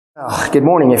Good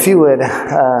morning. If you would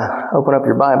open up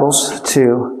your Bibles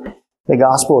to the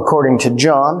Gospel according to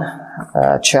John,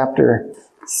 chapter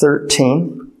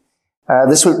 13.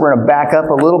 This week we're going to back up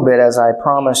a little bit, as I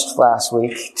promised last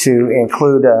week, to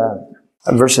include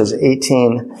verses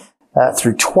 18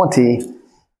 through 20.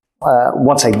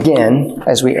 Once again,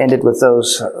 as we ended with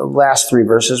those last three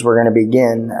verses, we're going to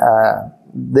begin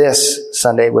this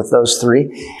Sunday with those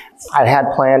three. I had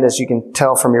planned, as you can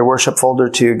tell from your worship folder,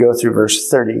 to go through verse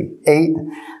 38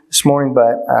 this morning,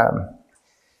 but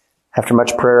after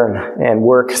much prayer and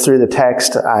work through the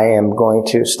text, I am going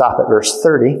to stop at verse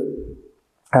 30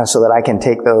 so that I can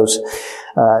take those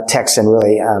texts and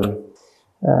really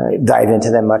dive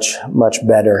into them much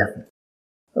better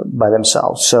by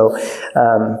themselves. So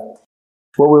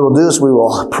what we will do is we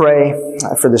will pray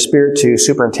for the Spirit to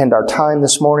superintend our time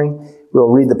this morning. We'll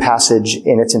read the passage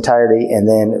in its entirety, and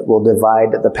then we'll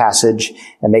divide the passage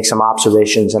and make some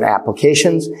observations and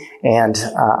applications. And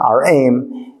our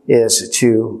aim is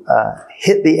to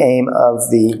hit the aim of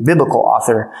the biblical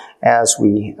author as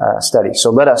we study.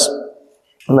 So let us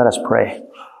pray.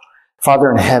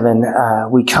 Father in heaven,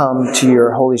 we come to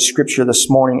your Holy Scripture this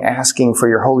morning asking for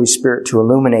your Holy Spirit to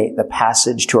illuminate the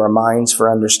passage to our minds for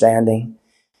understanding.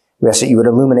 We ask that you would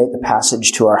illuminate the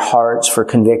passage to our hearts for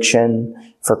conviction,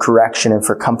 for correction, and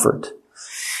for comfort.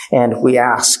 And we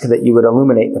ask that you would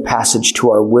illuminate the passage to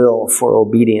our will for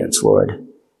obedience, Lord.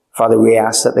 Father, we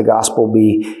ask that the gospel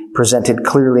be presented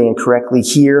clearly and correctly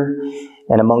here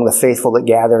and among the faithful that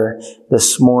gather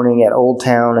this morning at Old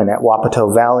Town and at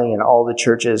Wapato Valley and all the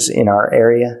churches in our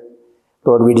area.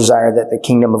 Lord, we desire that the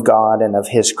kingdom of God and of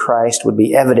His Christ would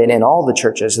be evident in all the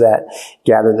churches that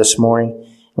gather this morning.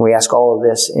 And we ask all of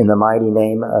this in the mighty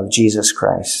name of Jesus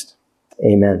Christ.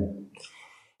 Amen.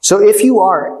 So if you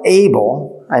are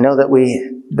able, I know that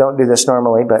we don't do this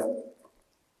normally, but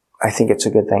I think it's a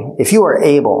good thing. If you are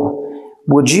able,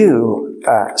 would you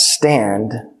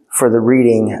stand for the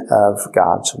reading of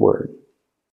God's Word?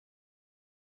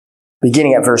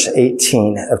 Beginning at verse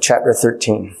 18 of chapter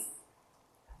 13.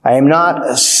 I am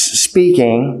not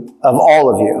speaking of all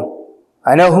of you.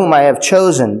 I know whom I have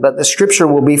chosen, but the scripture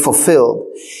will be fulfilled.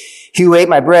 He who ate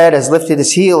my bread has lifted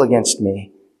his heel against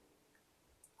me.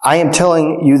 I am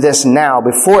telling you this now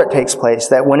before it takes place,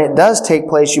 that when it does take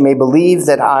place, you may believe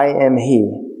that I am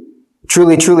He.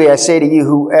 Truly, truly, I say to you,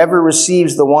 whoever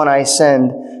receives the one I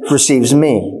send receives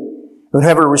me.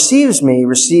 Whoever receives me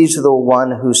receives the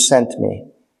one who sent me.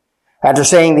 After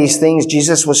saying these things,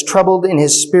 Jesus was troubled in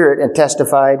his spirit and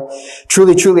testified,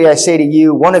 Truly, truly, I say to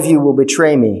you, one of you will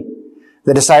betray me.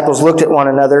 The disciples looked at one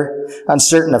another,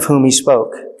 uncertain of whom he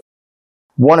spoke.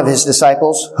 One of his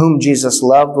disciples, whom Jesus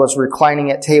loved, was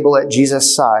reclining at table at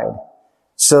Jesus' side.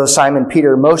 So Simon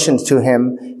Peter motioned to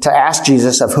him to ask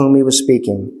Jesus of whom he was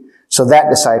speaking. So that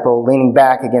disciple, leaning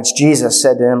back against Jesus,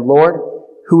 said to him, Lord,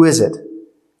 who is it?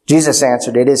 Jesus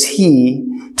answered, It is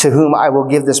he to whom I will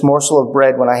give this morsel of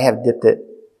bread when I have dipped it.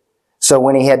 So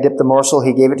when he had dipped the morsel,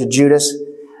 he gave it to Judas,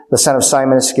 the son of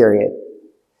Simon Iscariot.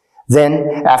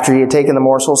 Then, after he had taken the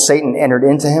morsel, Satan entered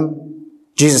into him.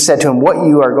 Jesus said to him, What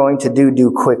you are going to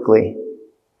do quickly.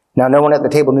 Now, no one at the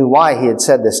table knew why he had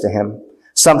said this to him.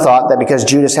 Some thought that because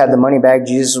Judas had the money bag,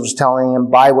 Jesus was telling him,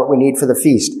 buy what we need for the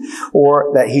feast,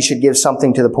 or that he should give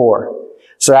something to the poor.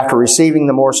 So after receiving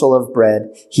the morsel of bread,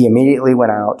 he immediately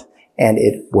went out, and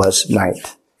it was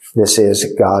night. This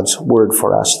is God's word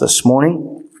for us this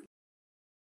morning.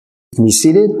 Be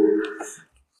seated.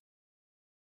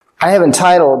 I have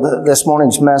entitled this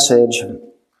morning's message,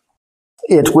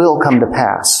 It Will Come to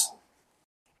Pass.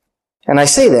 And I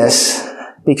say this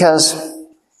because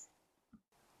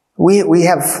we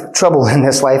have trouble in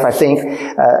this life, I think,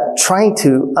 trying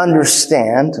to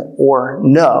understand or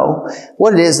know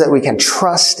what it is that we can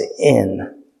trust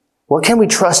in. What can we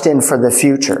trust in for the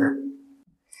future?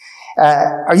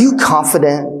 Are you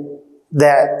confident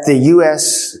that the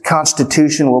U.S.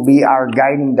 Constitution will be our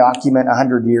guiding document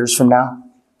 100 years from now?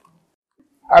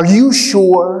 Are you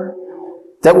sure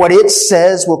that what it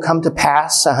says will come to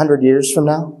pass 100 years from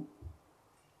now?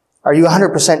 Are you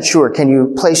 100% sure? Can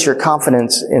you place your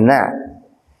confidence in that?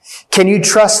 Can you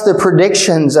trust the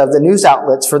predictions of the news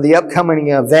outlets for the upcoming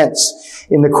events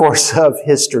in the course of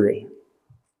history?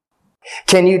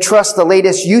 Can you trust the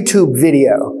latest YouTube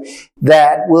video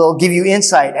that will give you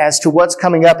insight as to what's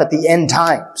coming up at the end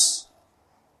times?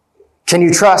 Can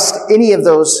you trust any of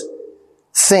those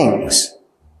things?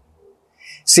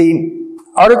 See,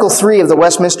 Article 3 of the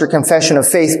Westminster Confession of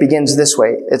Faith begins this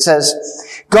way. It says,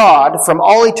 God, from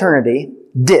all eternity,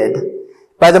 did,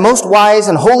 by the most wise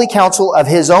and holy counsel of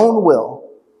His own will,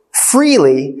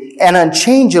 freely and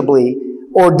unchangeably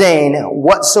ordain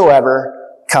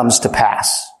whatsoever comes to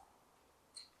pass.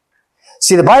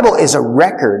 See, the Bible is a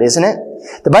record, isn't it?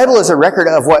 The Bible is a record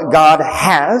of what God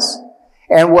has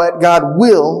and what God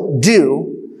will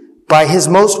do by His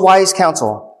most wise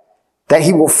counsel, that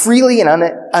He will freely and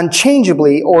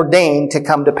unchangeably ordain to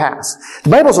come to pass. The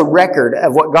Bible is a record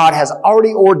of what God has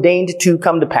already ordained to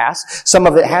come to pass. Some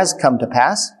of it has come to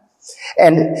pass.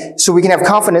 And so we can have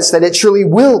confidence that it surely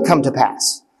will come to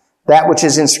pass. That which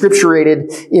is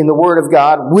inscripturated in the Word of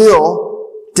God will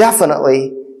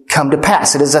definitely come to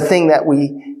pass. It is a thing that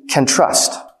we can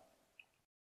trust.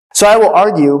 So I will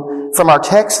argue from our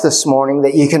text this morning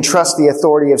that you can trust the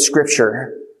authority of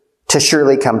Scripture to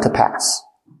surely come to pass.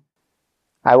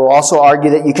 I will also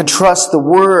argue that you can trust the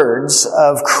words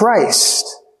of Christ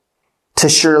to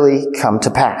surely come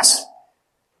to pass.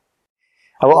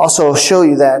 I will also show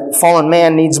you that fallen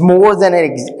man needs more than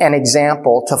an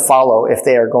example to follow if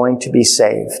they are going to be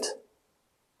saved.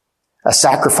 A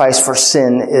sacrifice for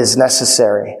sin is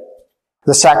necessary.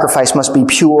 The sacrifice must be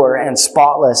pure and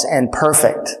spotless and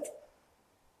perfect.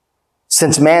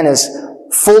 Since man is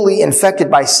fully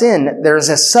infected by sin, there is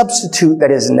a substitute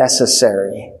that is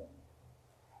necessary.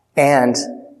 And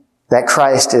that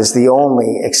Christ is the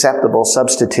only acceptable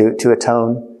substitute to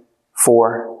atone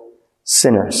for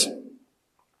sinners.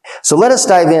 So let us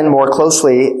dive in more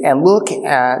closely and look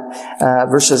at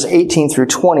verses 18 through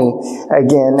 20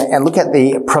 again, and look at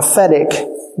the prophetic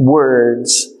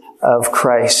words of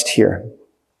Christ here.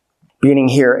 Beginning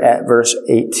here at verse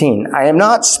 18. I am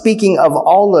not speaking of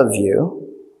all of you.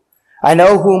 I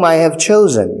know whom I have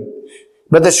chosen,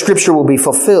 but the scripture will be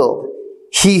fulfilled.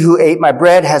 He who ate my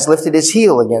bread has lifted his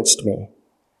heel against me.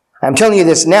 I'm telling you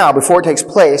this now before it takes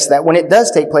place, that when it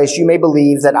does take place, you may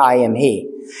believe that I am he.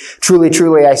 Truly,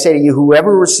 truly, I say to you,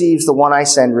 whoever receives the one I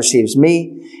send receives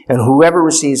me, and whoever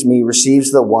receives me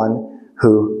receives the one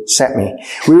who sent me.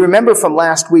 We remember from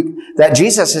last week that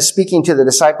Jesus is speaking to the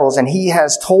disciples, and He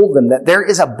has told them that there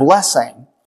is a blessing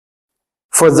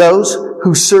for those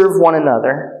who serve one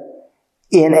another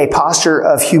in a posture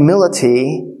of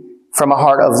humility from a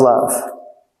heart of love.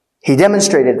 He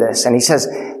demonstrated this, and He says,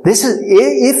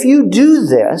 if you do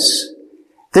this,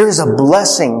 there is a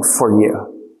blessing for you.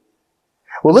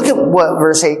 Well, look at what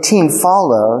verse 18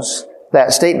 follows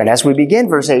that statement. As we begin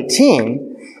verse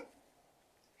 18,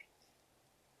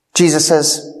 Jesus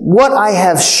says, what I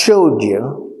have showed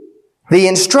you, the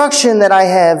instruction that I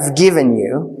have given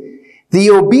you,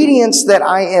 the obedience that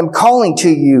I am calling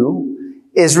to you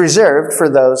is reserved for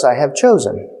those I have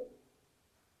chosen.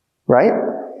 Right?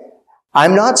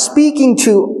 I'm not speaking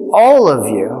to all of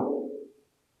you.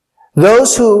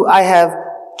 Those who I have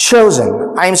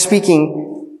chosen, I am speaking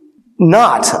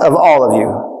not of all of you.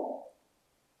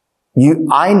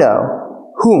 I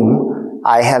know whom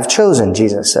I have chosen,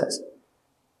 Jesus says.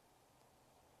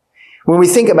 When we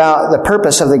think about the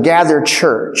purpose of the gathered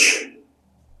church,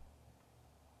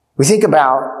 we think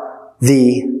about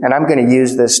and I'm going to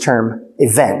use this term,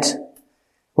 event.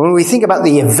 When we think about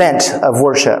the event of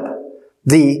worship,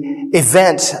 the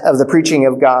event of the preaching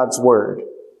of God's Word,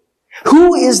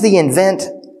 who is the event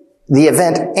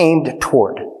aimed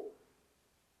toward?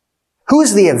 Who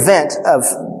is the event of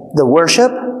the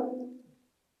worship?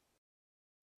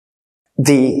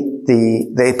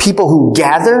 The people who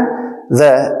gather,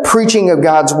 the preaching of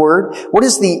God's Word. What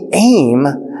is the aim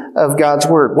of God's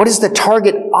Word? What is the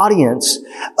target audience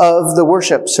of the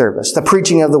worship service, the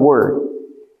preaching of the Word?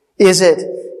 Is it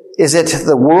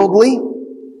the worldly,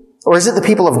 or is it the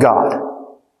people of God?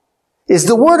 Is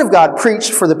the Word of God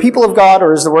preached for the people of God,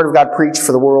 or is the Word of God preached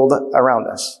for the world around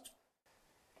us?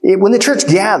 When the church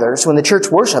gathers, when the church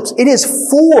worships, it is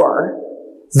for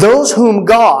those whom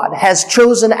God has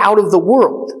chosen out of the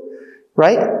world,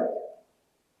 right?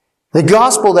 The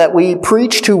gospel that we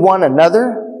preach to one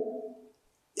another,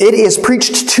 it is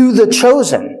preached to the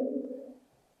chosen.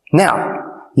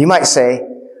 Now, you might say,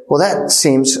 well, that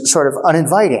seems sort of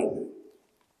uninviting.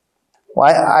 Well,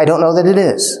 I don't know that it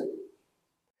is.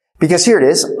 Because here it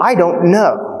is, I don't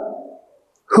know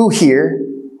who here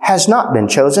has not been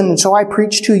chosen, and so I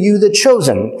preach to you the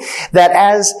chosen. That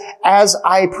as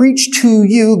I preach to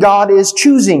you, God is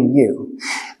choosing you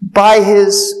by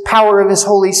His power of His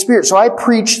Holy Spirit. So I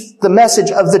preach the message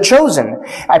of the chosen.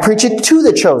 I preach it to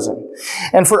the chosen.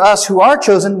 And for us who are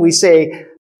chosen, we say,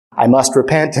 I must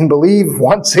repent and believe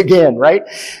once again, right?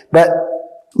 But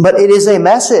it is a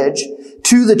message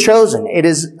to the chosen. It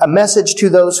is a message to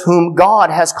those whom God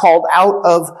has called out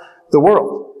of the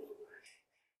world.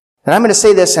 And I'm going to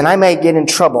say this, and I may get in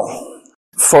trouble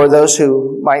for those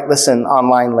who might listen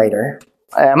online later.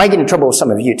 I might get in trouble with some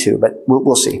of you too, but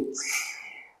we'll see.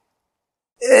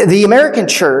 The American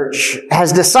church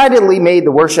has decidedly made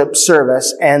the worship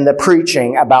service and the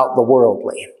preaching about the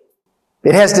worldly.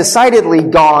 It has decidedly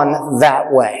gone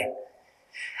that way.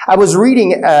 I was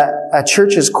reading a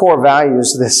church's core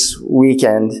values this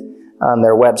weekend on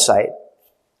their website,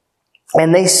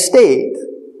 and they state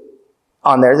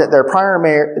on there that their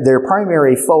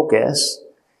primary focus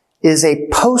is a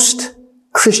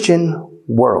post-Christian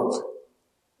world.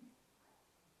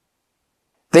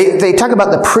 They talk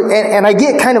about and I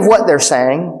get kind of what they're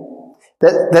saying,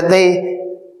 that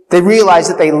they realize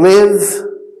that they live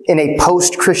in a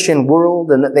post-Christian world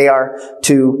and that they are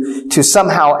to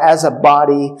somehow as a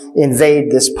body invade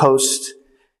this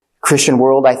post-Christian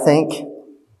world, I think.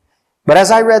 But as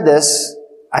I read this,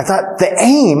 I thought the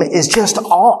aim is just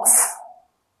off.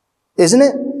 Isn't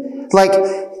it? Like,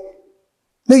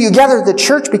 no, you gather the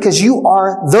church because you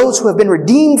are those who have been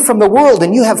redeemed from the world,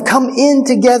 and you have come in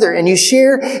together and you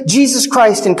share Jesus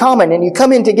Christ in common, and you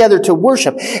come in together to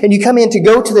worship, and you come in to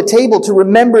go to the table to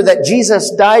remember that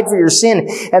Jesus died for your sin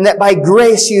and that by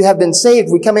grace you have been saved.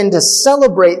 We come in to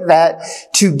celebrate that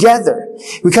together.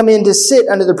 We come in to sit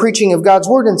under the preaching of God's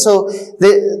word. And so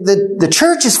the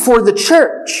church is for the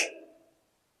church.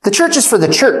 The church is for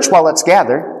the church while it's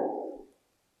gathered.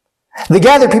 The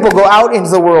gathered people go out into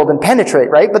the world and penetrate,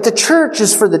 right? But the church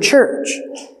is for the church.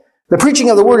 The preaching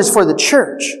of the word is for the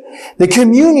church. The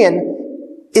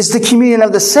communion is the communion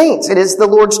of the saints. It is the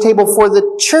Lord's table for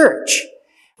the church,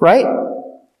 right?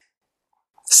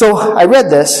 So I read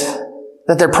this,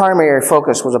 that their primary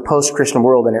focus was a post-Christian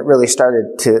world, and it really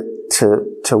started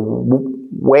to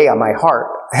weigh on my heart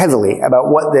heavily about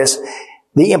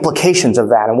the implications of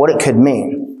that and what it could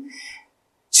mean.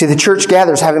 See, the church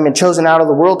gathers having been chosen out of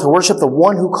the world to worship the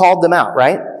one who called them out,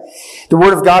 right? The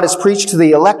word of God is preached to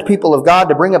the elect people of God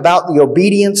to bring about the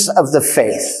obedience of the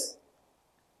faith.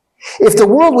 If the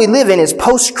world we live in is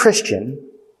post-Christian,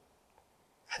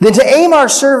 then to aim our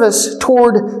service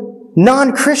toward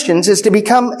non-Christians is to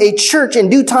become a church in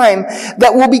due time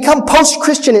that will become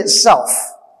post-Christian itself.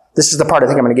 This is the part I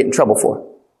think I'm going to get in trouble for.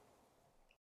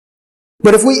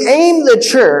 But if we aim the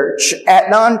church at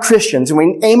non-Christians, and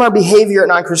we aim our behavior at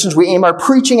non-Christians, we aim our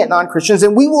preaching at non-Christians,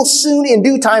 then we will soon, in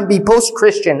due time, be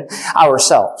post-Christian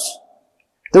ourselves.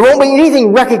 There won't be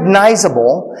anything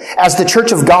recognizable as the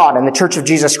church of God and the church of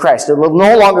Jesus Christ. It will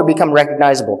no longer become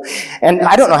recognizable. And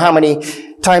I don't know how many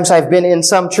times I've been in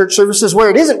some church services where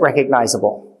it isn't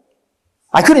recognizable.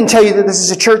 I couldn't tell you that this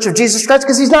is a church of Jesus Christ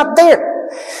because He's not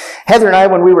there. Heather and I,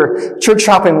 when we were church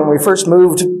shopping, when we first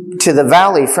moved to the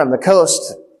valley from the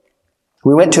coast,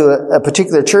 we went to a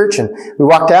particular church and we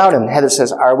walked out and Heather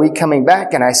says, "Are we coming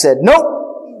back?" And I said,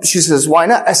 "Nope." She says, "Why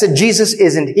not?" I said, "Jesus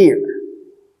isn't here.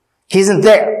 He isn't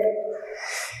there."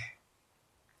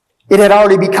 It had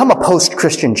already become a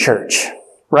post-Christian church,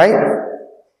 right?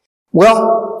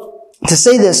 Well, to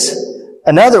say this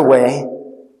another way,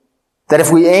 that if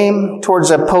we aim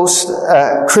towards a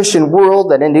post-Christian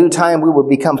world, that in due time we will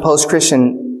become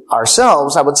post-Christian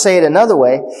ourselves, I would say it another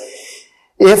way.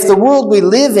 If the world we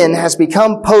live in has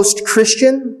become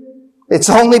post-Christian, it's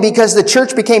only because the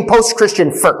church became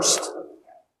post-Christian first.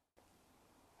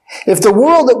 If the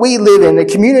world that we live in, the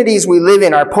communities we live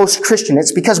in are post-Christian,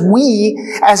 it's because we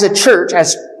as a church,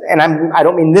 and I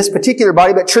don't mean this particular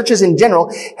body, but churches in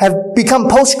general, have become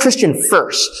post-Christian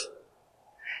first.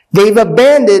 They've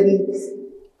abandoned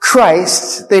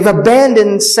Christ. They've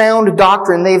abandoned sound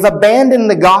doctrine. They've abandoned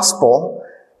the gospel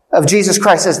of Jesus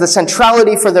Christ as the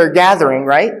centrality for their gathering,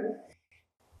 right?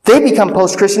 They become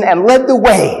post-Christian and led the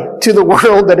way to the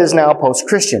world that is now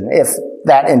post-Christian, if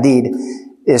that indeed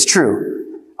is true.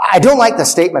 I don't like the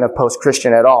statement of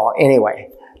post-Christian at all anyway,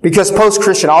 because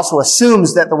post-Christian also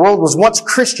assumes that the world was once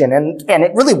Christian, and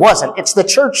it really wasn't. It's the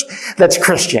church that's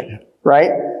Christian,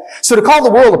 right? So to call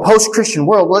the world a post-Christian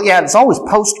world, well, yeah, it's always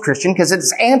post-Christian because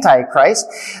it's anti-Christ.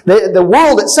 The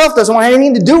world itself doesn't want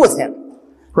anything to do with Him,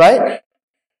 right?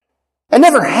 It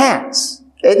never has.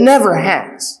 It never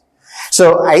has.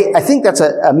 So I think that's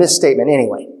a misstatement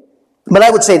anyway. But I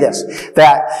would say this,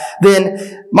 that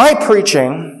then my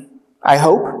preaching, I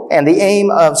hope, and the aim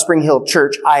of Spring Hill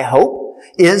Church, I hope,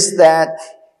 is that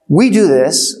we do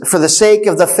this for the sake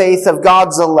of the faith of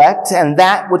God's elect and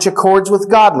that which accords with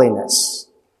godliness.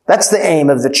 That's the aim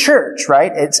of the church,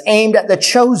 right? It's aimed at the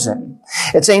chosen.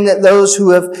 It's aimed at those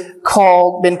who have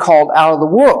been called out of the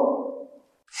world.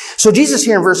 So Jesus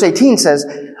here in verse 18 says,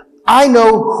 "I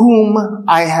know whom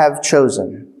I have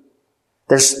chosen."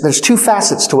 There's two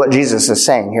facets to what Jesus is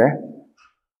saying here.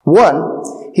 One,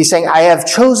 He's saying, "I have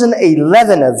chosen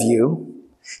 11 of you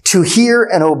to hear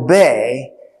and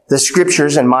obey the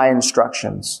scriptures and my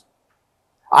instructions.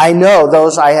 I know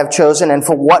those I have chosen and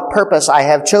for what purpose I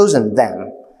have chosen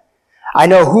them. I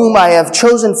know whom I have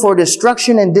chosen for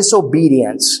destruction and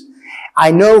disobedience,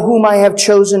 I know whom I have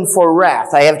chosen for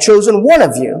wrath. I have chosen one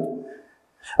of you,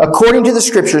 according to the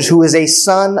Scriptures, who is a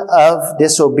son of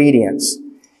disobedience.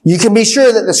 You can be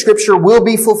sure that the Scripture will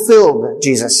be fulfilled,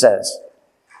 Jesus says.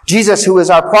 Jesus, who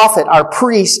is our prophet, our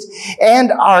priest,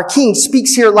 and our king,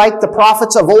 speaks here like the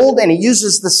prophets of old, and he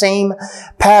uses the same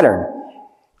pattern.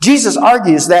 Jesus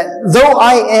argues that though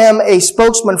I am a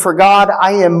spokesman for God,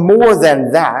 I am more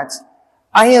than that.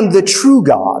 I am the true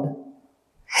God,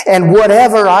 and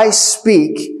whatever I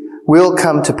speak will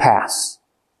come to pass.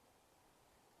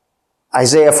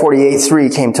 Isaiah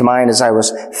 48:3 came to mind as I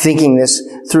was thinking this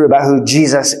through about who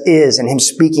Jesus is and him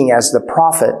speaking as the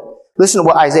prophet. Listen to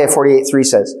what Isaiah 48:3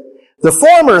 says. The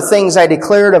former things I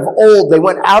declared of old, they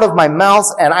went out of my mouth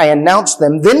and I announced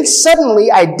them. Then suddenly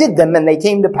I did them and they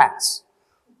came to pass.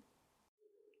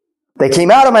 They came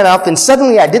out of my mouth and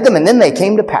suddenly I did them and then they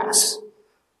came to pass.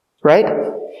 Right?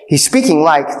 He's speaking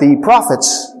like the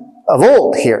prophets of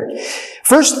old here.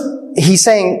 First, he's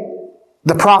saying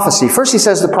the prophecy. First he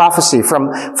says the prophecy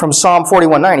from Psalm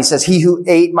 41:9. He says, he who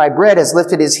ate my bread has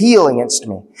lifted his heel against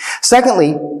me.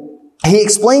 Secondly, he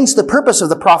explains the purpose of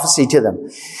the prophecy to them.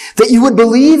 That you would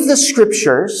believe the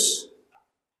Scriptures,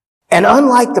 and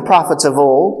unlike the prophets of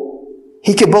old,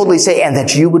 he could boldly say, and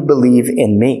that you would believe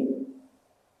in me.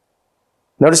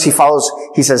 Notice he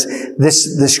says,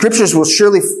 the Scriptures will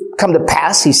surely come to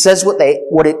pass. He says what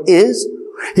it is.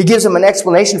 He gives them an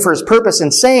explanation for his purpose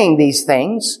in saying these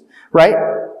things, right?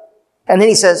 And then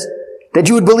he says that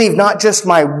you would believe not just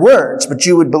my words, but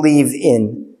you would believe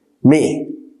in me.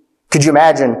 Could you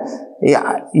imagine?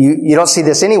 Yeah, you don't see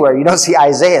this anywhere. You don't see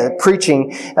Isaiah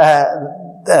preaching,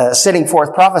 setting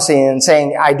forth prophecy and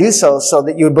saying, I do so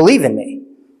that you would believe in me.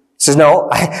 He says, no,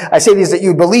 I say these that you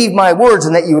would believe my words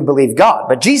and that you would believe God.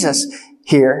 But Jesus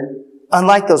here,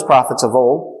 unlike those prophets of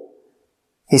old,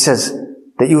 he says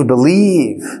that you would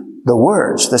believe the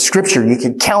words, the Scripture. You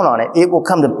can count on it. It will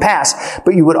come to pass.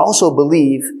 But you would also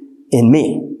believe in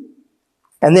me.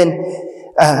 And then,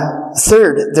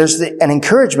 third, there's an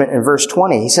encouragement in verse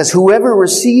 20. He says, whoever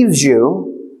receives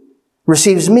you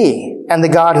receives me and the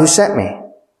God who sent me.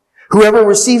 Whoever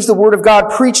receives the word of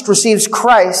God preached receives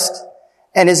Christ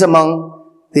and is among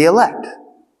the elect.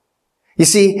 You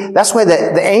see, that's why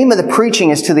the aim of the preaching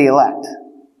is to the elect.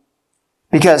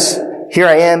 Because here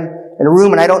I am in a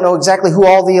room and I don't know exactly who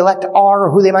all the elect are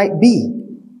or who they might be.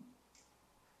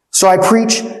 So I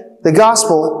preach the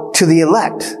gospel to the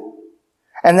elect.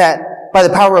 And that by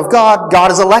the power of God,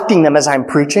 God is electing them as I'm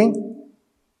preaching,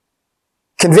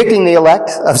 convicting the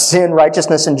elect of sin,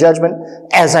 righteousness, and judgment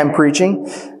as I'm preaching.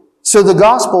 So the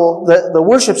gospel, the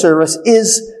worship service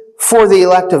is for the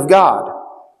elect of God.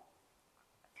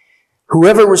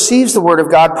 Whoever receives the word of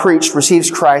God preached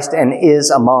receives Christ and is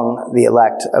among the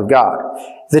elect of God.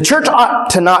 The church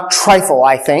ought to not trifle,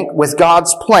 I think, with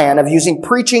God's plan of using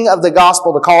preaching of the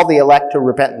gospel to call the elect to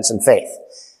repentance and faith.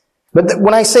 But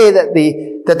when I say that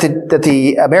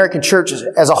the American church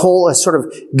as a whole has sort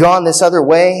of gone this other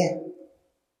way,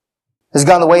 has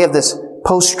gone the way of this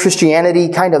post-Christianity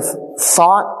kind of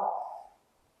thought,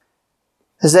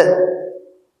 is that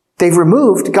they've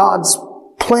removed God's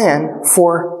plan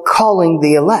for calling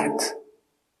the elect.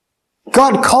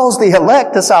 God calls the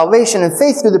elect to salvation and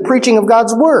faith through the preaching of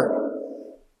God's word.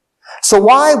 So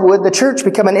why would the church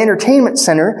become an entertainment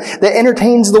center that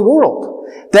entertains the world,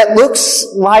 that looks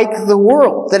like the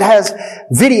world, that has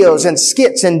videos and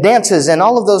skits and dances and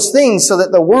all of those things so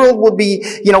that the world will be,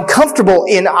 comfortable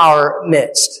in our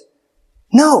midst?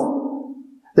 No.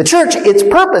 The church, its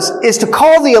purpose is to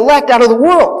call the elect out of the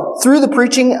world through the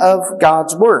preaching of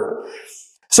God's word.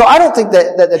 So I don't think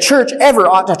that the church ever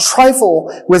ought to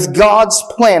trifle with God's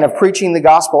plan of preaching the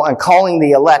gospel and calling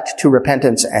the elect to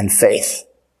repentance and faith.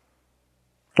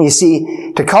 You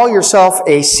see, to call yourself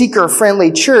a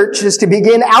seeker-friendly church is to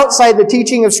begin outside the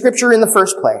teaching of Scripture in the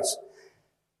first place.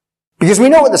 Because we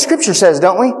know what the Scripture says,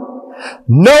 don't we?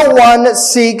 No one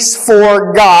seeks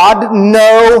for God,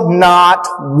 no, not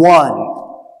one.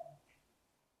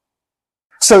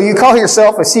 So you call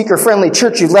yourself a seeker-friendly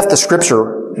church, you've left the Scripture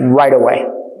right away.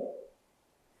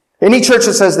 Any church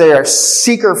that says they are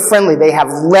seeker-friendly, they have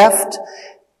left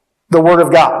the Word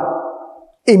of God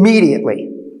immediately.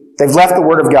 They've left the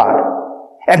Word of God.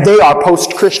 And they are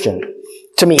post-Christian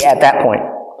to me at that point.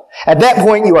 At that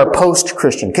point, you are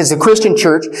post-Christian. Because the Christian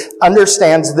church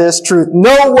understands this truth.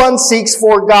 No one seeks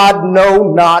for God,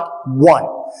 no, not one.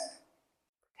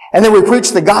 And then we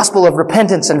preach the gospel of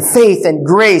repentance and faith and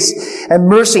grace and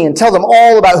mercy and tell them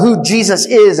all about who Jesus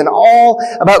is and all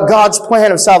about God's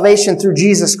plan of salvation through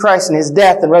Jesus Christ and His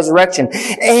death and resurrection.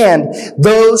 And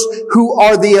those who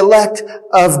are the elect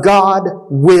of God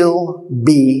will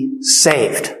be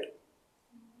saved.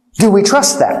 Do we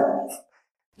trust that?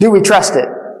 Do we trust it?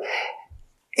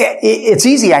 It's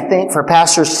easy, I think, for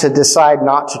pastors to decide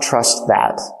not to trust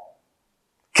that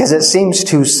because it seems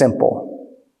too simple.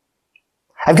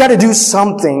 I've got to do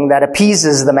something that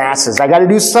appeases the masses. I've got to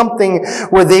do something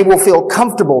where they will feel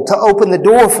comfortable to open the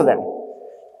door for them.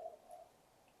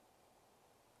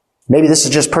 Maybe this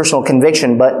is just personal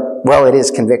conviction, but, well, it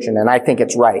is conviction, and I think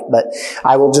it's right. But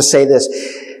I will just say this,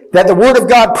 that the Word of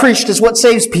God preached is what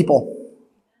saves people.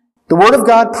 The Word of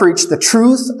God preached, the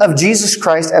truth of Jesus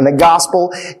Christ and the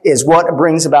gospel is what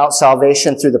brings about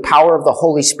salvation through the power of the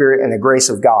Holy Spirit and the grace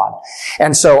of God.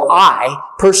 And so I,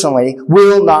 personally,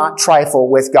 will not trifle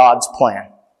with God's plan.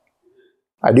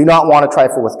 I do not want to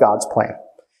trifle with God's plan.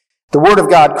 The Word of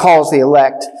God calls the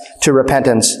elect to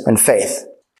repentance and faith.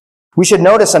 We should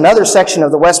notice another section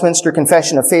of the Westminster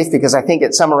Confession of Faith because I think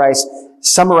it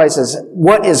summarizes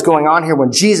what is going on here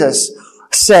when Jesus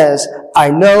says, I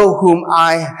know whom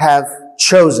I have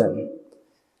chosen.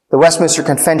 The Westminster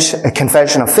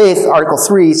Confession of Faith, Article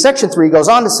 3, Section 3 goes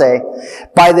on to say,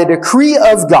 by the decree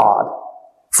of God,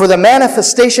 for the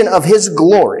manifestation of His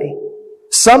glory,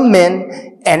 some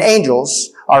men and angels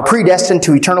are predestined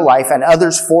to eternal life and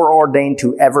others foreordained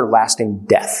to everlasting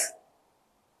death.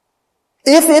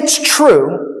 If it's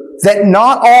true that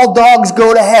not all dogs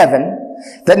go to heaven,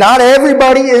 that not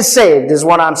everybody is saved is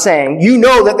what I'm saying. You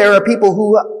know that there are people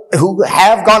who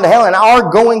have gone to hell and are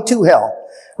going to hell,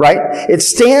 right? It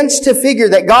stands to figure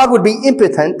that God would be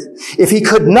impotent if He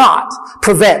could not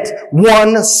prevent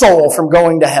one soul from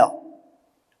going to hell,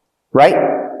 right?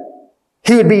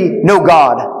 He would be no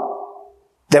God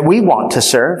that we want to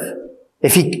serve.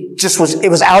 If He just it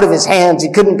was out of His hands,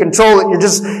 He couldn't control it, you're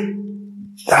just,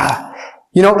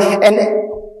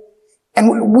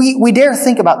 and we dare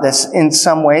think about this in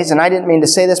some ways, and I didn't mean to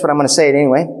say this, but I'm going to say it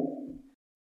anyway.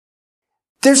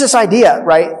 There's this idea,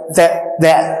 right,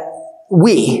 that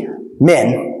we,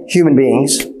 men, human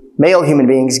beings, male human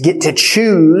beings, get to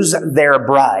choose their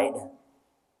bride.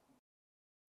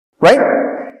 Right?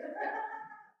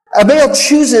 A male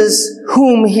chooses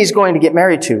whom he's going to get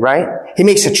married to, right? He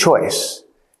makes a choice.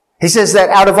 He says that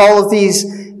out of all of these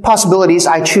possibilities,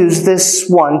 I choose this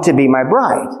one to be my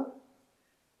bride.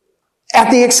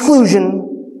 At the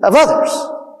exclusion of others.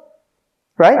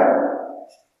 Right?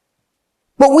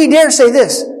 But we dare say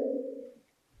this.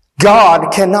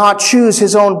 God cannot choose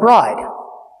His own bride.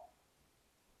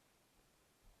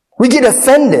 We get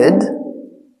offended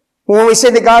when we say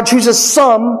that God chooses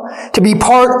some to be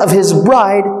part of His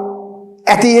bride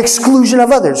at the exclusion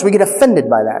of others. We get offended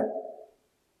by that.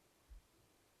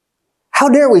 How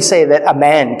dare we say that a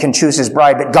man can choose his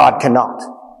bride, but God cannot?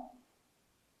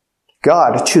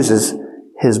 God chooses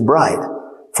His bride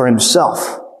for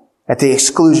Himself at the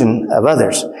exclusion of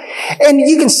others. And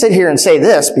you can sit here and say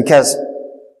this because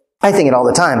I think it all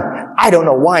the time. I don't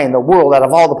know why in the world, out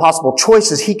of all the possible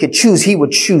choices He could choose, He would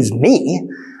choose me.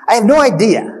 I have no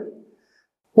idea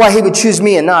why He would choose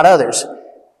me and not others.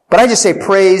 But I just say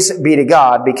praise be to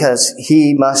God because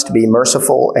He must be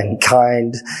merciful and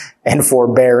kind and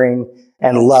forbearing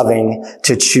and loving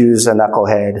to choose a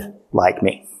knucklehead like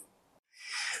me.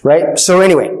 Right? So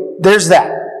anyway, there's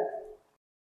that.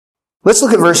 Let's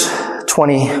look at verse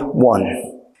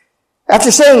 21.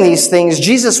 After saying these things,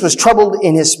 Jesus was troubled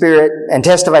in His spirit and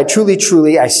testified, truly,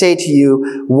 truly, I say to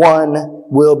you, one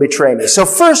will betray me. So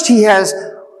first He has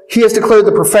declared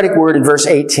the prophetic word in verse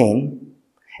 18.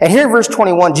 And here in verse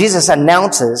 21, Jesus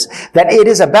announces that it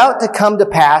is about to come to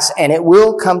pass and it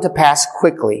will come to pass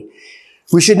quickly.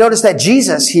 We should notice that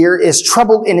Jesus here is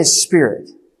troubled in His spirit.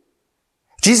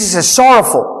 Jesus is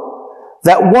sorrowful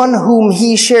that one whom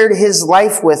He shared His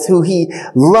life with, who He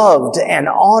loved and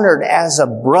honored as a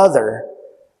brother,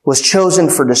 was chosen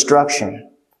for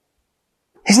destruction.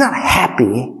 He's not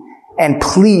happy and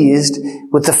pleased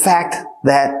with the fact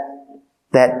that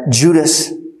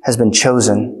Judas has been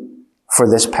chosen for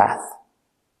this path.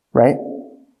 Right?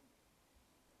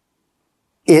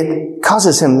 It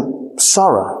causes him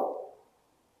sorrow.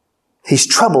 He's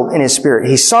troubled in his spirit.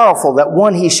 He's sorrowful that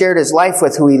one he shared his life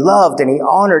with, who he loved and he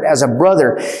honored as a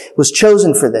brother, was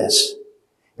chosen for this.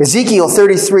 Ezekiel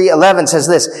 33:11 says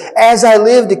this, "As I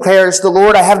live, declares the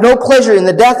Lord, I have no pleasure in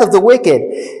the death of the wicked,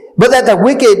 but that the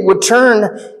wicked would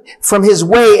turn from his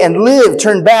way and live,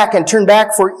 turn back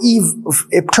from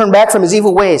his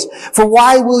evil ways. For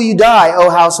why will you die,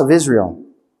 O house of Israel?"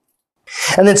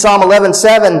 And then Psalm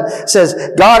 11:7 says,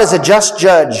 "God is a just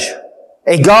judge,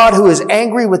 a God who is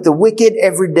angry with the wicked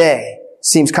every day."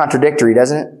 Seems contradictory,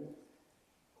 doesn't it?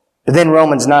 But then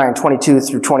Romans 9:22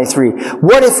 through 23.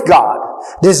 "What if God,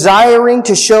 desiring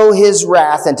to show his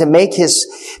wrath and to make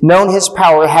known his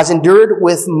power, has endured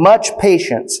with much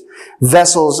patience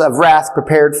vessels of wrath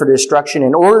prepared for destruction,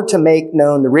 in order to make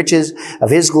known the riches of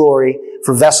his glory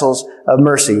for vessels of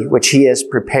mercy, which he has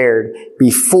prepared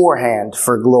beforehand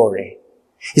for glory.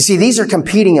 You see, these are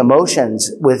competing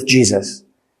emotions with Jesus.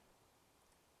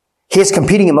 He has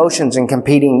competing emotions and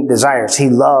competing desires. He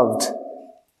loved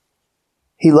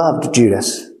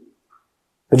Judas.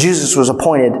 But Jesus was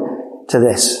appointed to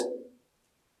this.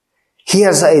 He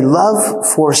has a love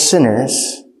for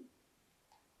sinners,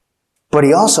 but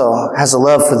he also has a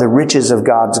love for the riches of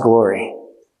God's glory.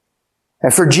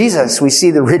 And for Jesus, we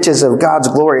see the riches of God's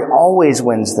glory always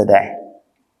wins the day.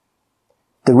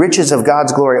 The riches of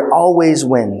God's glory always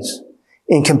wins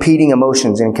in competing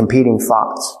emotions and competing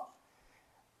thoughts.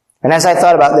 And as I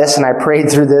thought about this and I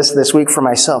prayed through this week for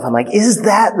myself, I'm like, is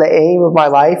that the aim of my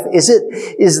life? Is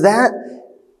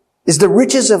the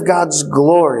riches of God's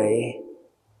glory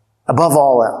above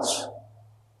all else?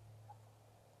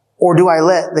 Or do I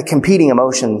let the competing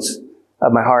emotions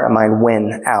of my heart and mind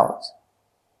win out,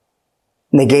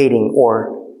 negating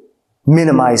or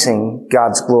minimizing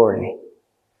God's glory?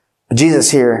 But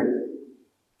Jesus here,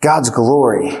 God's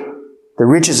glory, the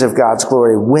riches of God's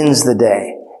glory wins the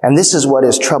day. And this is what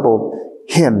has troubled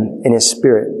him in his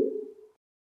spirit.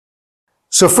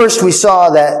 So first we saw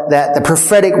that the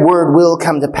prophetic word will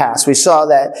come to pass. We saw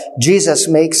that Jesus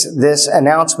makes this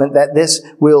announcement that this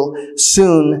will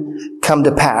soon come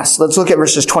to pass. Let's look at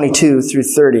verses 22 through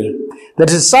 30. The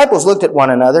disciples looked at one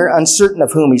another, uncertain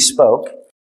of whom he spoke.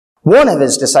 One of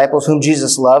his disciples, whom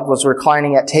Jesus loved, was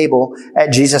reclining at table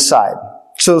at Jesus' side.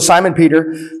 So Simon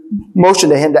Peter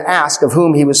motioned to him to ask of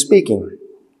whom he was speaking.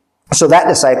 So that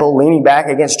disciple, leaning back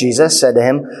against Jesus, said to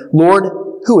him, "Lord,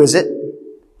 who is it?"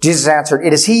 Jesus answered,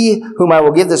 "It is he whom I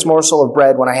will give this morsel of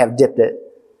bread when I have dipped it."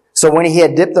 So when he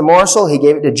had dipped the morsel, he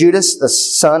gave it to Judas, the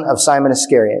son of Simon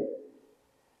Iscariot.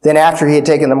 Then after he had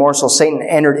taken the morsel, Satan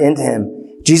entered into him.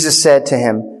 Jesus said to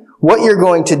him, "What you're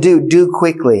going to do, do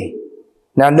quickly."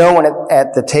 Now no one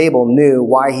at the table knew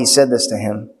why he said this to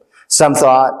him. Some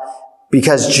thought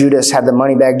because Judas had the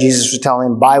money bag, Jesus was telling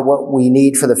him, "Buy what we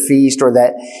need for the feast," or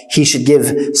that he should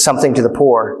give something to the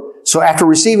poor. So after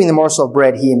receiving the morsel of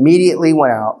bread, he immediately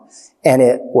went out, and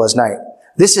it was night.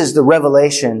 This is the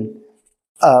revelation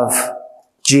of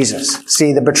Jesus.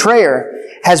 See, the betrayer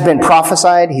has been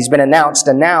prophesied, he's been announced,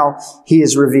 and now he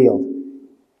is revealed.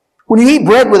 When you eat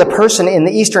bread with a person in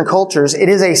the Eastern cultures, it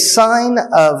is a sign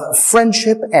of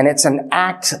friendship and it's an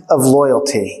act of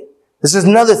loyalty. This is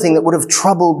another thing that would have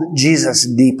troubled Jesus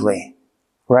deeply,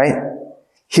 right?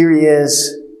 Here he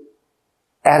is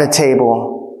at a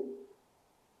table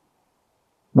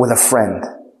with a friend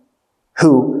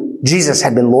who Jesus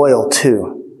had been loyal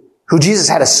to, who Jesus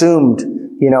had assumed,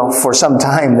 for some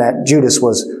time that Judas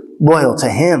was loyal to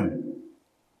him.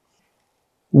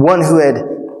 One who had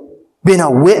been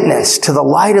a witness to the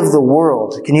light of the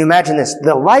world. Can you imagine this?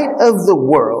 The light of the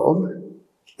world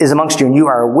is amongst you, and you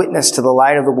are a witness to the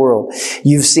light of the world.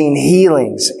 You've seen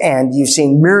healings and you've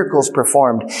seen miracles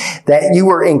performed, that you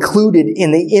were included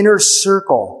in the inner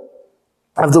circle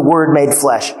of the Word made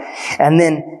flesh. And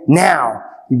then now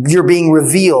you're being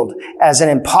revealed as an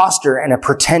imposter and a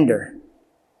pretender.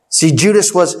 See,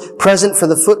 Judas was present for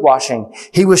the foot washing.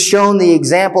 He was shown the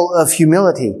example of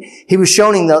humility. He was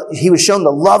shown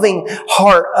the loving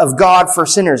heart of God for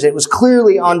sinners. It was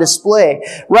clearly on display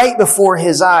right before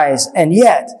his eyes. And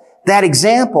yet, that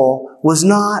example was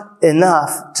not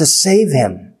enough to save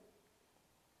him.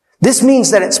 This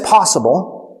means that it's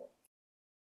possible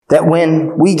that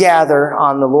when we gather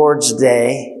on the Lord's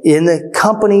Day in the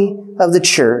company of the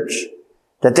church,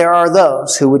 that there are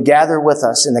those who would gather with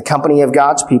us in the company of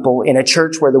God's people in a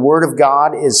church where the Word of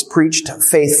God is preached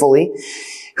faithfully,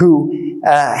 who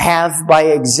have by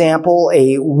example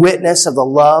a witness of the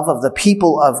love of the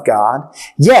people of God,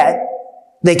 yet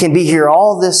they can be here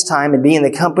all this time and be in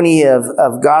the company of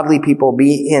godly people,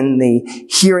 be in the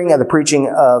hearing of the preaching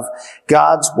of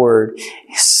God's Word,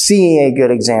 seeing a good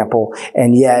example,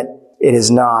 and yet it is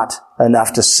not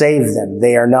enough to save them.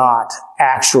 They are not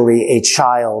actually a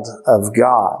child of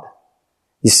God.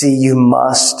 You see, you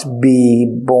must be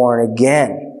born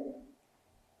again.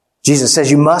 Jesus says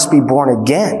you must be born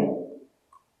again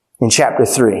in chapter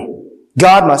 3.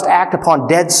 God must act upon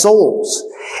dead souls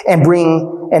and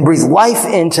breathe life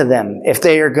into them if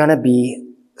they are going to be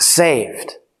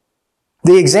saved.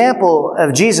 The example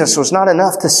of Jesus was not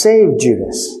enough to save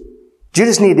Judas.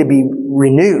 Judas needed to be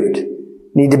renewed,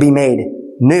 needed to be made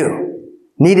new,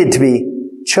 needed to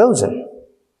be chosen.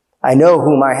 I know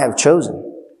whom I have chosen.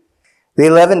 The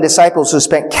 11 disciples who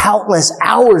spent countless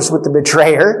hours with the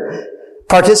betrayer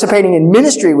participating in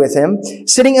ministry with him,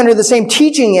 sitting under the same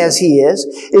teaching as he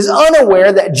is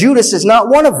unaware that Judas is not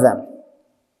one of them.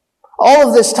 All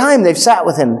of this time they've sat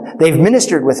with him. They've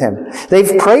ministered with him.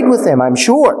 They've prayed with him, I'm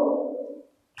sure.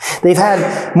 They've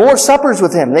had more suppers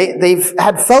with him. They've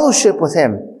had fellowship with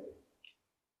him.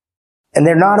 And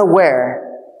they're not aware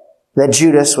that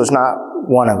Judas was not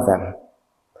one of them.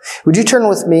 Would you turn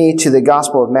with me to the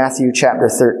Gospel of Matthew chapter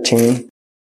 13?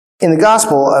 In the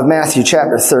Gospel of Matthew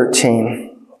chapter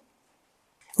 13,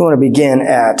 we want to begin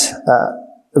at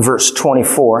verse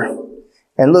 24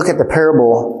 and look at the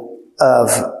parable of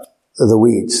the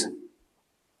weeds.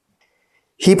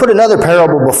 He put another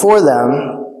parable before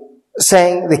them,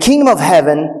 saying, the kingdom of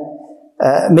heaven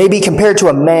may be compared to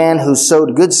a man who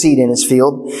sowed good seed in his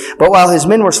field, but while his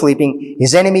men were sleeping,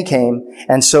 his enemy came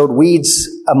and sowed weeds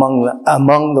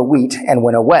among the wheat and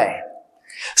went away.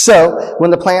 So, when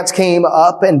the plants came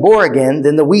up and bore again,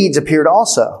 then the weeds appeared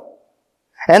also.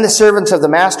 And the servants of the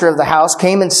master of the house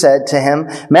came and said to him,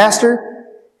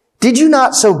 Master, did you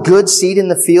not sow good seed in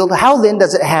the field? How then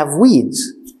does it have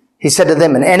weeds? He said to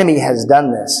them, an enemy has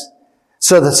done this.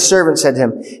 So the servant said to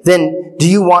him, then do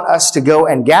you want us to go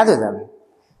and gather them?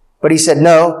 But he said,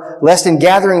 no, lest in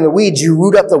gathering the weeds you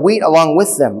root up the wheat along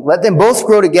with them. Let them both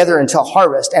grow together until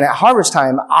harvest. And at harvest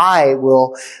time I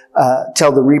will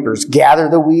tell the reapers, gather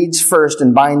the weeds first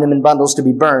and bind them in bundles to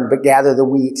be burned, but gather the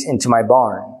wheat into my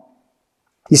barn.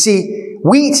 You see,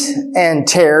 wheat and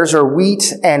tares, or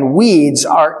wheat and weeds,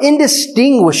 are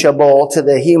indistinguishable to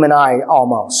the human eye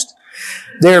almost.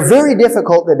 They're very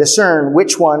difficult to discern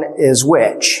which one is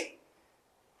which.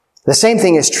 The same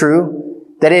thing is true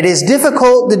that it is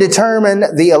difficult to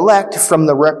determine the elect from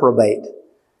the reprobate.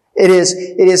 It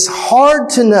is hard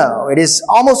to know. It is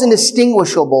almost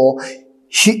indistinguishable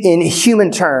in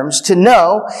human terms to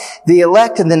know the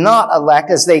elect and the not elect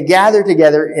as they gather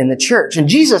together in the church. And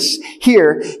Jesus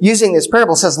here, using this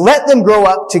parable, says, let them grow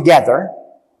up together.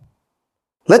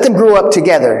 Let them grow up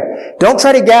together. Don't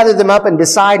try to gather them up and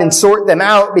decide and sort them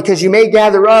out, because you may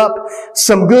gather up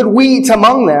some good wheat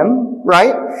among them,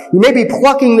 right? You may be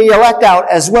plucking the elect out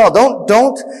as well. Don't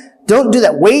do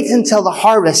that. Wait until the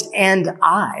harvest, and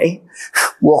I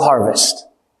will harvest.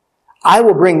 I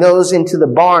will bring those into the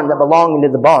barn that belong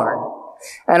into the barn,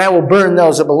 and I will burn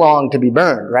those that belong to be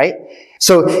burned, right?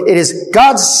 So it is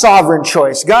God's sovereign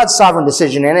choice, God's sovereign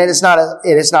decision, and it is not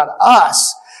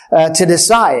us to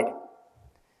decide.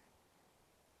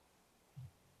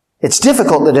 It's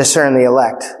difficult to discern the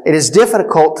elect. It is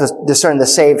difficult to discern the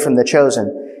saved from the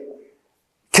chosen.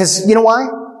 Because you know why?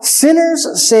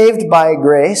 Sinners saved by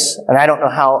grace, and I don't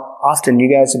know how often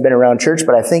you guys have been around church,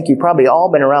 but I think you've probably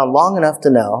all been around long enough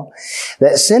to know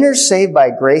that sinners saved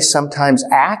by grace sometimes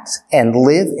act and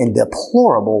live in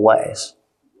deplorable ways.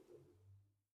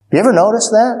 You ever notice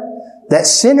that? That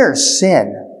sinners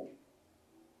sin.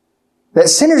 That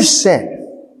sinners sin.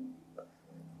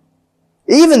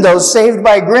 Even those saved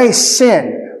by grace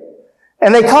sin.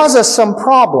 And they cause us some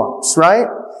problems, right?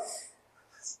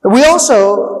 We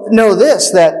also know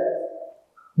this, that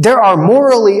there are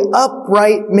morally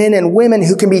upright men and women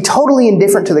who can be totally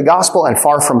indifferent to the gospel and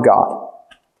far from God.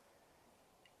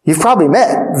 You've probably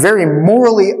met very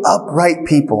morally upright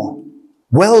people,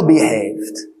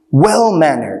 well-behaved,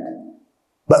 well-mannered,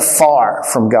 but far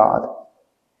from God,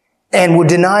 and would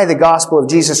deny the gospel of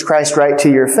Jesus Christ right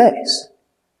to your face.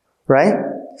 Right?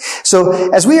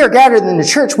 So, as we are gathered in the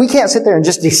church, we can't sit there and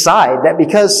just decide that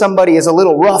because somebody is a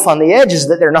little rough on the edges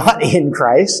that they're not in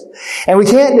Christ. And we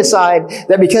can't decide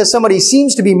that because somebody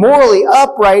seems to be morally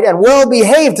upright and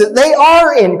well-behaved that they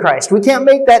are in Christ. We can't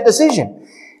make that decision.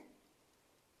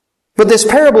 But this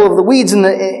parable of the weeds and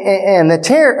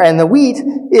the wheat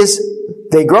is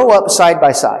they grow up side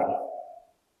by side.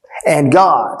 And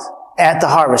God, at the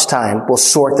harvest time, will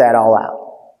sort that all out.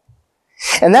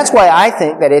 And that's why I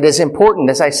think that it is important,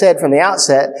 as I said from the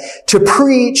outset, to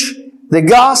preach the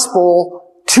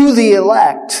gospel to the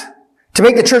elect, to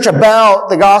make the church about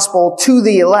the gospel to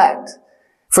the elect,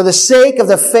 for the sake of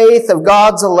the faith of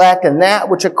God's elect and that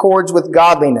which accords with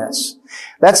godliness.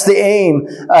 That's the aim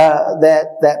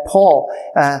that Paul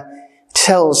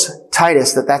tells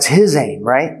Titus that's his aim,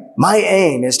 right? My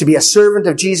aim is to be a servant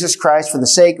of Jesus Christ for the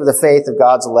sake of the faith of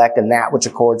God's elect and that which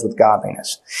accords with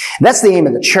godliness. And that's the aim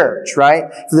of the church, right?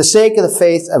 For the sake of the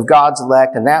faith of God's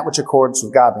elect and that which accords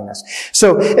with godliness.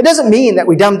 So it doesn't mean that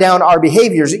we dumb down our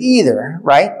behaviors either,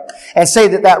 right? And say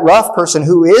that rough person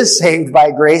who is saved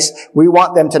by grace, we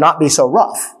want them to not be so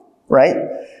rough, right?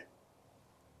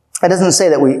 It doesn't say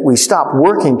that we stop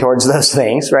working towards those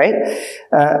things, right?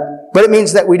 But it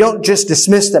means that we don't just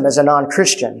dismiss them as a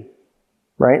non-Christian,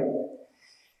 right?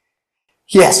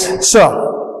 Yes,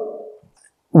 so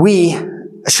we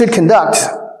should conduct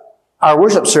our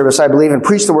worship service, I believe, and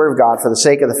preach the Word of God for the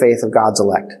sake of the faith of God's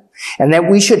elect. And that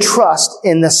we should trust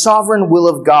in the sovereign will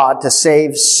of God to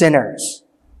save sinners.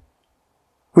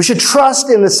 We should trust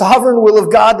in the sovereign will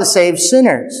of God to save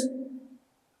sinners.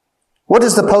 What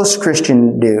does the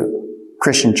post-Christian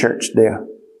Christian church do?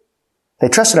 They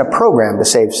trust in a program to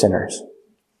save sinners.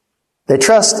 They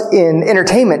trust in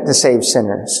entertainment to save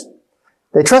sinners.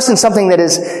 They trust in something that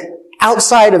is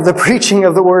outside of the preaching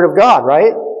of the Word of God,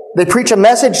 right? They preach a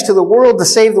message to the world to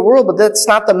save the world, but that's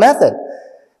not the method.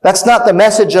 That's not the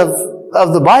message of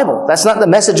the Bible. That's not the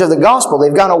message of the gospel.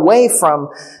 They've gone away from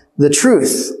the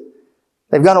truth.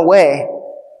 They've gone away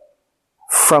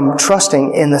from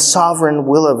trusting in the sovereign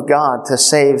will of God to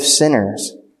save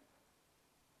sinners.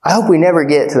 I hope we never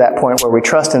get to that point where we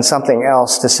trust in something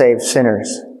else to save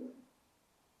sinners.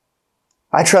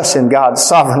 I trust in God's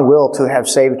sovereign will to have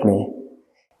saved me.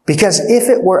 Because if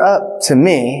it were up to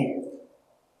me,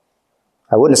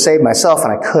 I wouldn't have saved myself,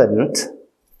 and I couldn't.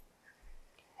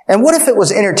 And what if it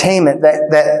was entertainment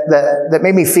that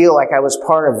made me feel like I was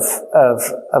part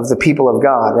of the people of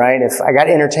God, right? If I got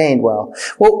entertained well.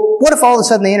 Well, what if all of a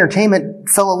sudden the entertainment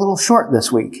fell a little short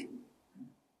this week?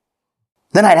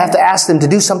 Then I'd have to ask them to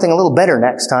do something a little better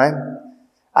next time.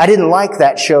 I didn't like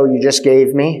that show you just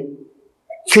gave me.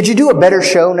 Could you do a better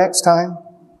show next time?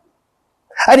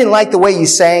 I didn't like the way you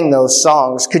sang those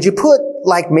songs. Could you put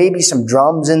like maybe some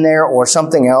drums in there or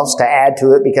something else to add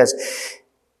to it? Because,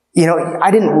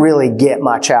 I didn't really get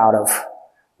much out of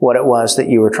what it was that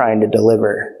you were trying to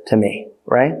deliver to me,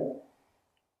 right?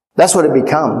 That's what it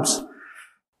becomes.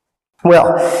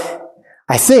 Well,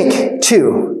 I think,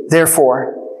 too,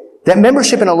 therefore, that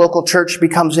membership in a local church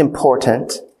becomes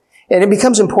important. And it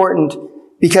becomes important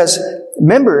because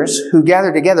members who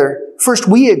gather together, first,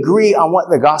 we agree on what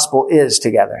the gospel is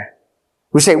together.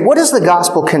 We say, what does the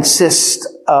gospel consist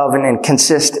of and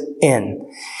consist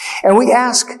in? And we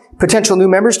ask potential new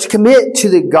members to commit to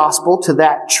the gospel, to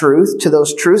that truth, to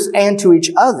those truths, and to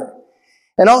each other.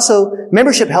 And also,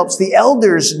 membership helps the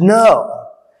elders know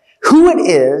who it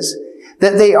is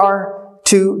that they are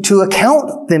to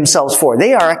account themselves for.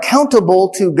 They are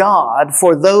accountable to God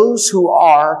for those who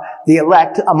are the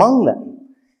elect among them.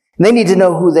 And they need to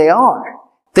know who they are.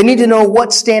 They need to know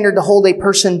what standard to hold a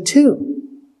person to.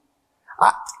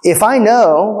 If I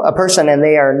know a person and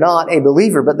they are not a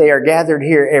believer, but they are gathered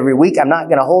here every week, I'm not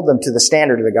going to hold them to the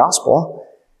standard of the gospel.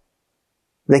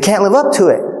 They can't live up to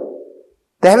it.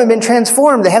 They haven't been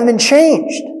transformed. They haven't been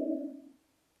changed.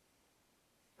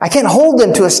 I can't hold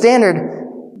them to a standard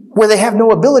where they have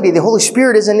no ability. The Holy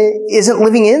Spirit isn't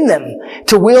living in them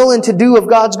to will and to do of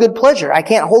God's good pleasure. I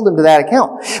can't hold them to that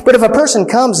account. But if a person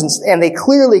comes and they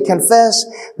clearly confess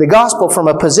the gospel from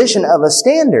a position of a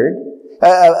standard,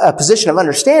 a position of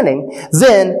understanding,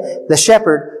 then the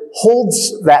shepherd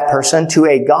holds that person to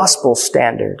a gospel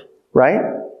standard, right?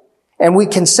 And we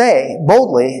can say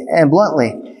boldly and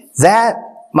bluntly, that,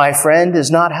 my friend, is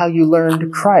not how you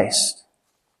learned Christ.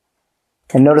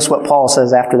 And notice what Paul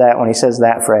says after that when he says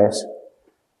that phrase.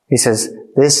 He says,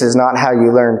 this is not how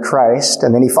you learned Christ.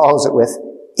 And then he follows it with,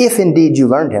 if indeed you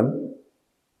learned him.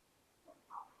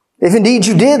 If indeed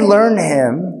you did learn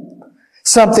him,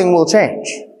 something will change.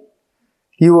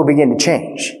 You will begin to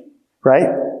change, right?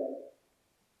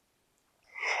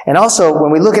 And also,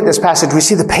 when we look at this passage, we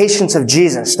see the patience of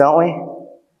Jesus, don't we?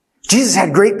 Jesus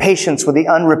had great patience with the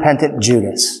unrepentant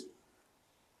Judas.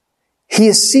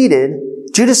 Judas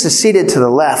is seated to the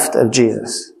left of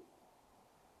Jesus.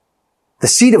 The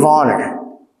seat of honor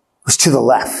was to the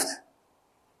left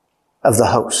of the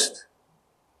host.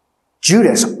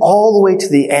 Judas, all the way to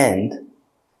the end,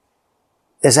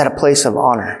 is at a place of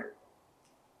honor.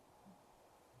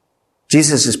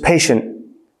 Jesus is patient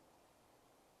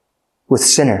with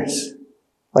sinners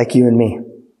like you and me.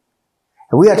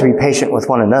 And we have to be patient with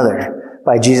one another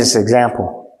by Jesus'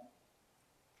 example.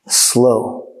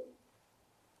 Slow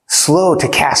to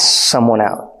cast someone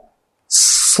out.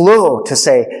 Slow to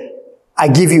say, I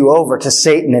give you over to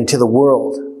Satan and to the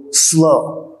world.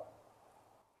 Slow.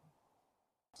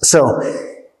 So,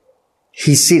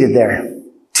 he's seated there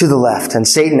to the left, and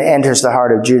Satan enters the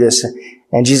heart of Judas.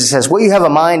 And Jesus says, what you have a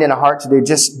mind and a heart to do,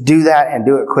 just do that and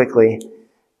do it quickly.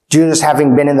 Judas,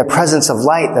 having been in the presence of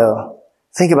light, though,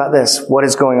 think about this, what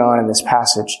is going on in this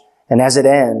passage. And as it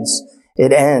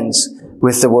ends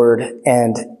with the word,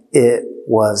 and it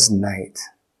was night.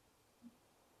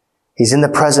 He's in the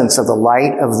presence of the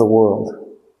light of the world.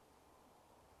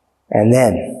 And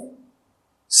then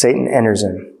Satan enters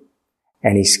him,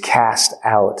 and he's cast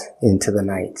out into the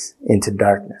night, into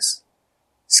darkness.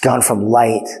 He's gone from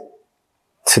light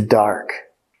to dark.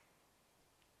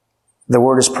 The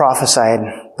word is prophesied,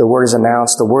 the word is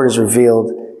announced, the word is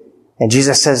revealed. And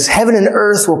Jesus says, heaven and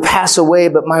earth will pass away,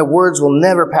 but my words will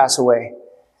never pass away.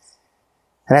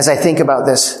 And as I think about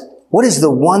this, what is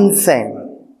the one thing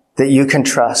that you can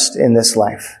trust in this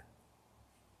life?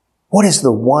 What is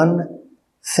the one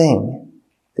thing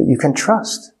that you can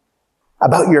trust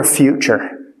about your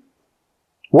future?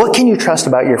 What can you trust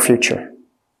about your future?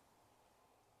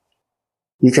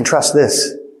 You can trust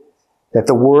this, that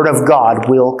the word of God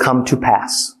will come to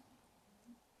pass.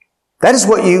 That is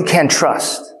what you can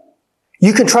trust.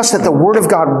 You can trust that the word of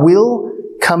God will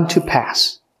come to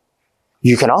pass.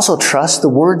 You can also trust the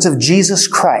words of Jesus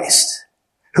Christ,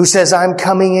 who says, I'm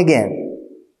coming again.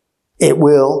 It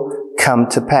will come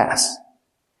to pass.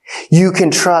 You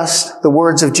can trust the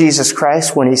words of Jesus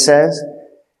Christ when he says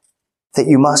that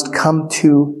you must come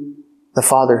to the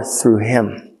Father through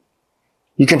him.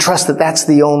 You can trust that that's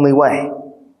the only way.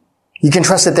 You can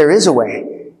trust that there is a way.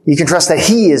 You can trust that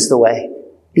he is the way.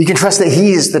 You can trust that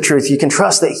he is the truth. You can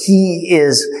trust that he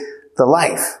is the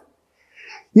life.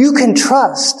 You can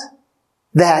trust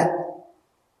that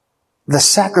the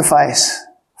sacrifice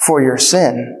for your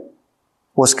sin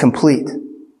was complete.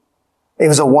 It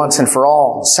was a once and for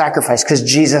all sacrifice because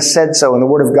Jesus said so and the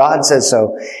Word of God says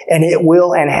so. And it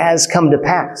will and has come to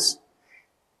pass.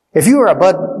 If you are a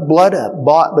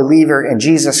blood-bought believer in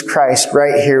Jesus Christ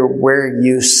right here where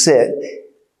you sit,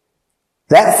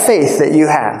 that faith that you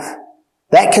have,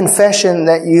 that confession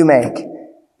that you make,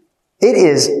 it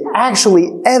is actually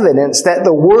evidence that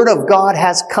the Word of God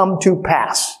has come to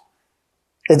pass.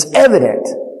 It's evident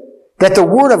that the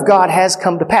Word of God has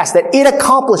come to pass, that it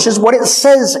accomplishes what it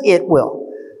says it will,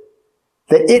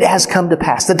 that it has come to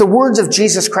pass, that the words of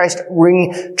Jesus Christ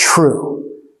ring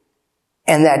true,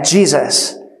 and that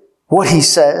Jesus, what he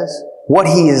says, what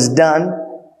he has done,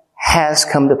 has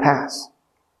come to pass.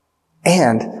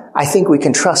 And I think we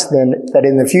can trust then that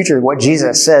in the future, what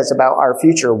Jesus says about our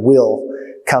future will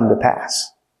come to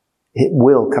pass. It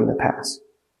will come to pass.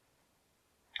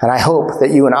 And I hope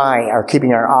that you and I are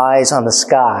keeping our eyes on the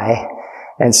sky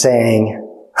and saying,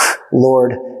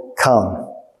 Lord,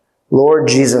 come. Lord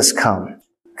Jesus, come.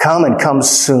 Come and come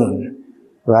soon.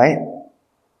 Right?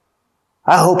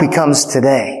 I hope he comes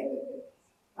today.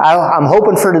 I'm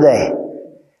hoping for today.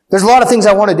 There's a lot of things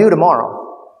I want to do tomorrow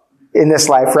in this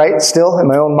life, right? Still, in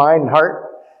my own mind and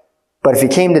heart. But if he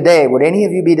came today, would any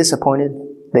of you be disappointed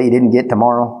that you didn't get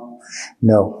tomorrow?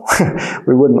 No.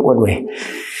 We wouldn't, would we?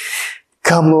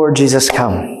 Come, Lord Jesus,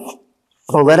 come.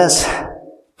 Well, let us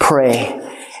pray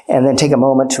and then take a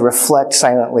moment to reflect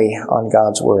silently on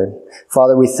God's Word.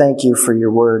 Father, we thank you for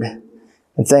your Word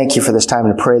and thank you for this time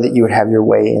to pray that you would have your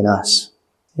way in us.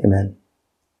 Amen.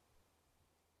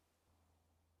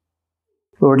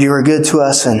 Lord, you are good to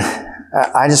us, and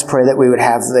I just pray that we would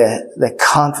have the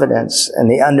confidence and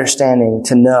the understanding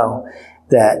to know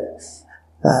that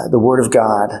the Word of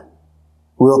God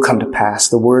will come to pass.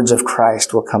 The words of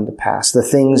Christ will come to pass. The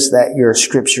things that your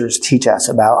scriptures teach us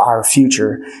about our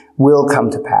future will come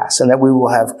to pass, and that we will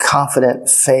have confident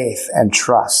faith and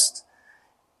trust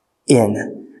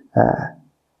in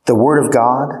the Word of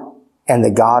God and the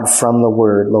God from the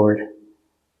Word, Lord.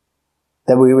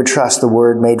 That we would trust the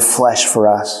Word made flesh for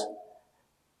us,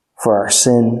 for our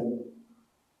sin,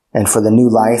 and for the new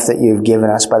life that you have given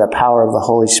us by the power of the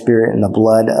Holy Spirit and the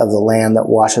blood of the Lamb that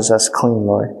washes us clean,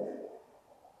 Lord.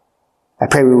 I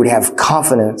pray we would have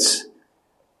confidence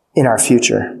in our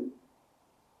future.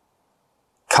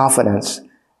 Confidence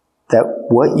that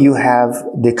what you have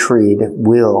decreed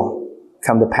will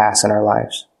come to pass in our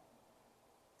lives.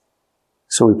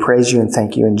 So we praise you and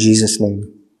thank you in Jesus'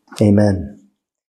 name. Amen.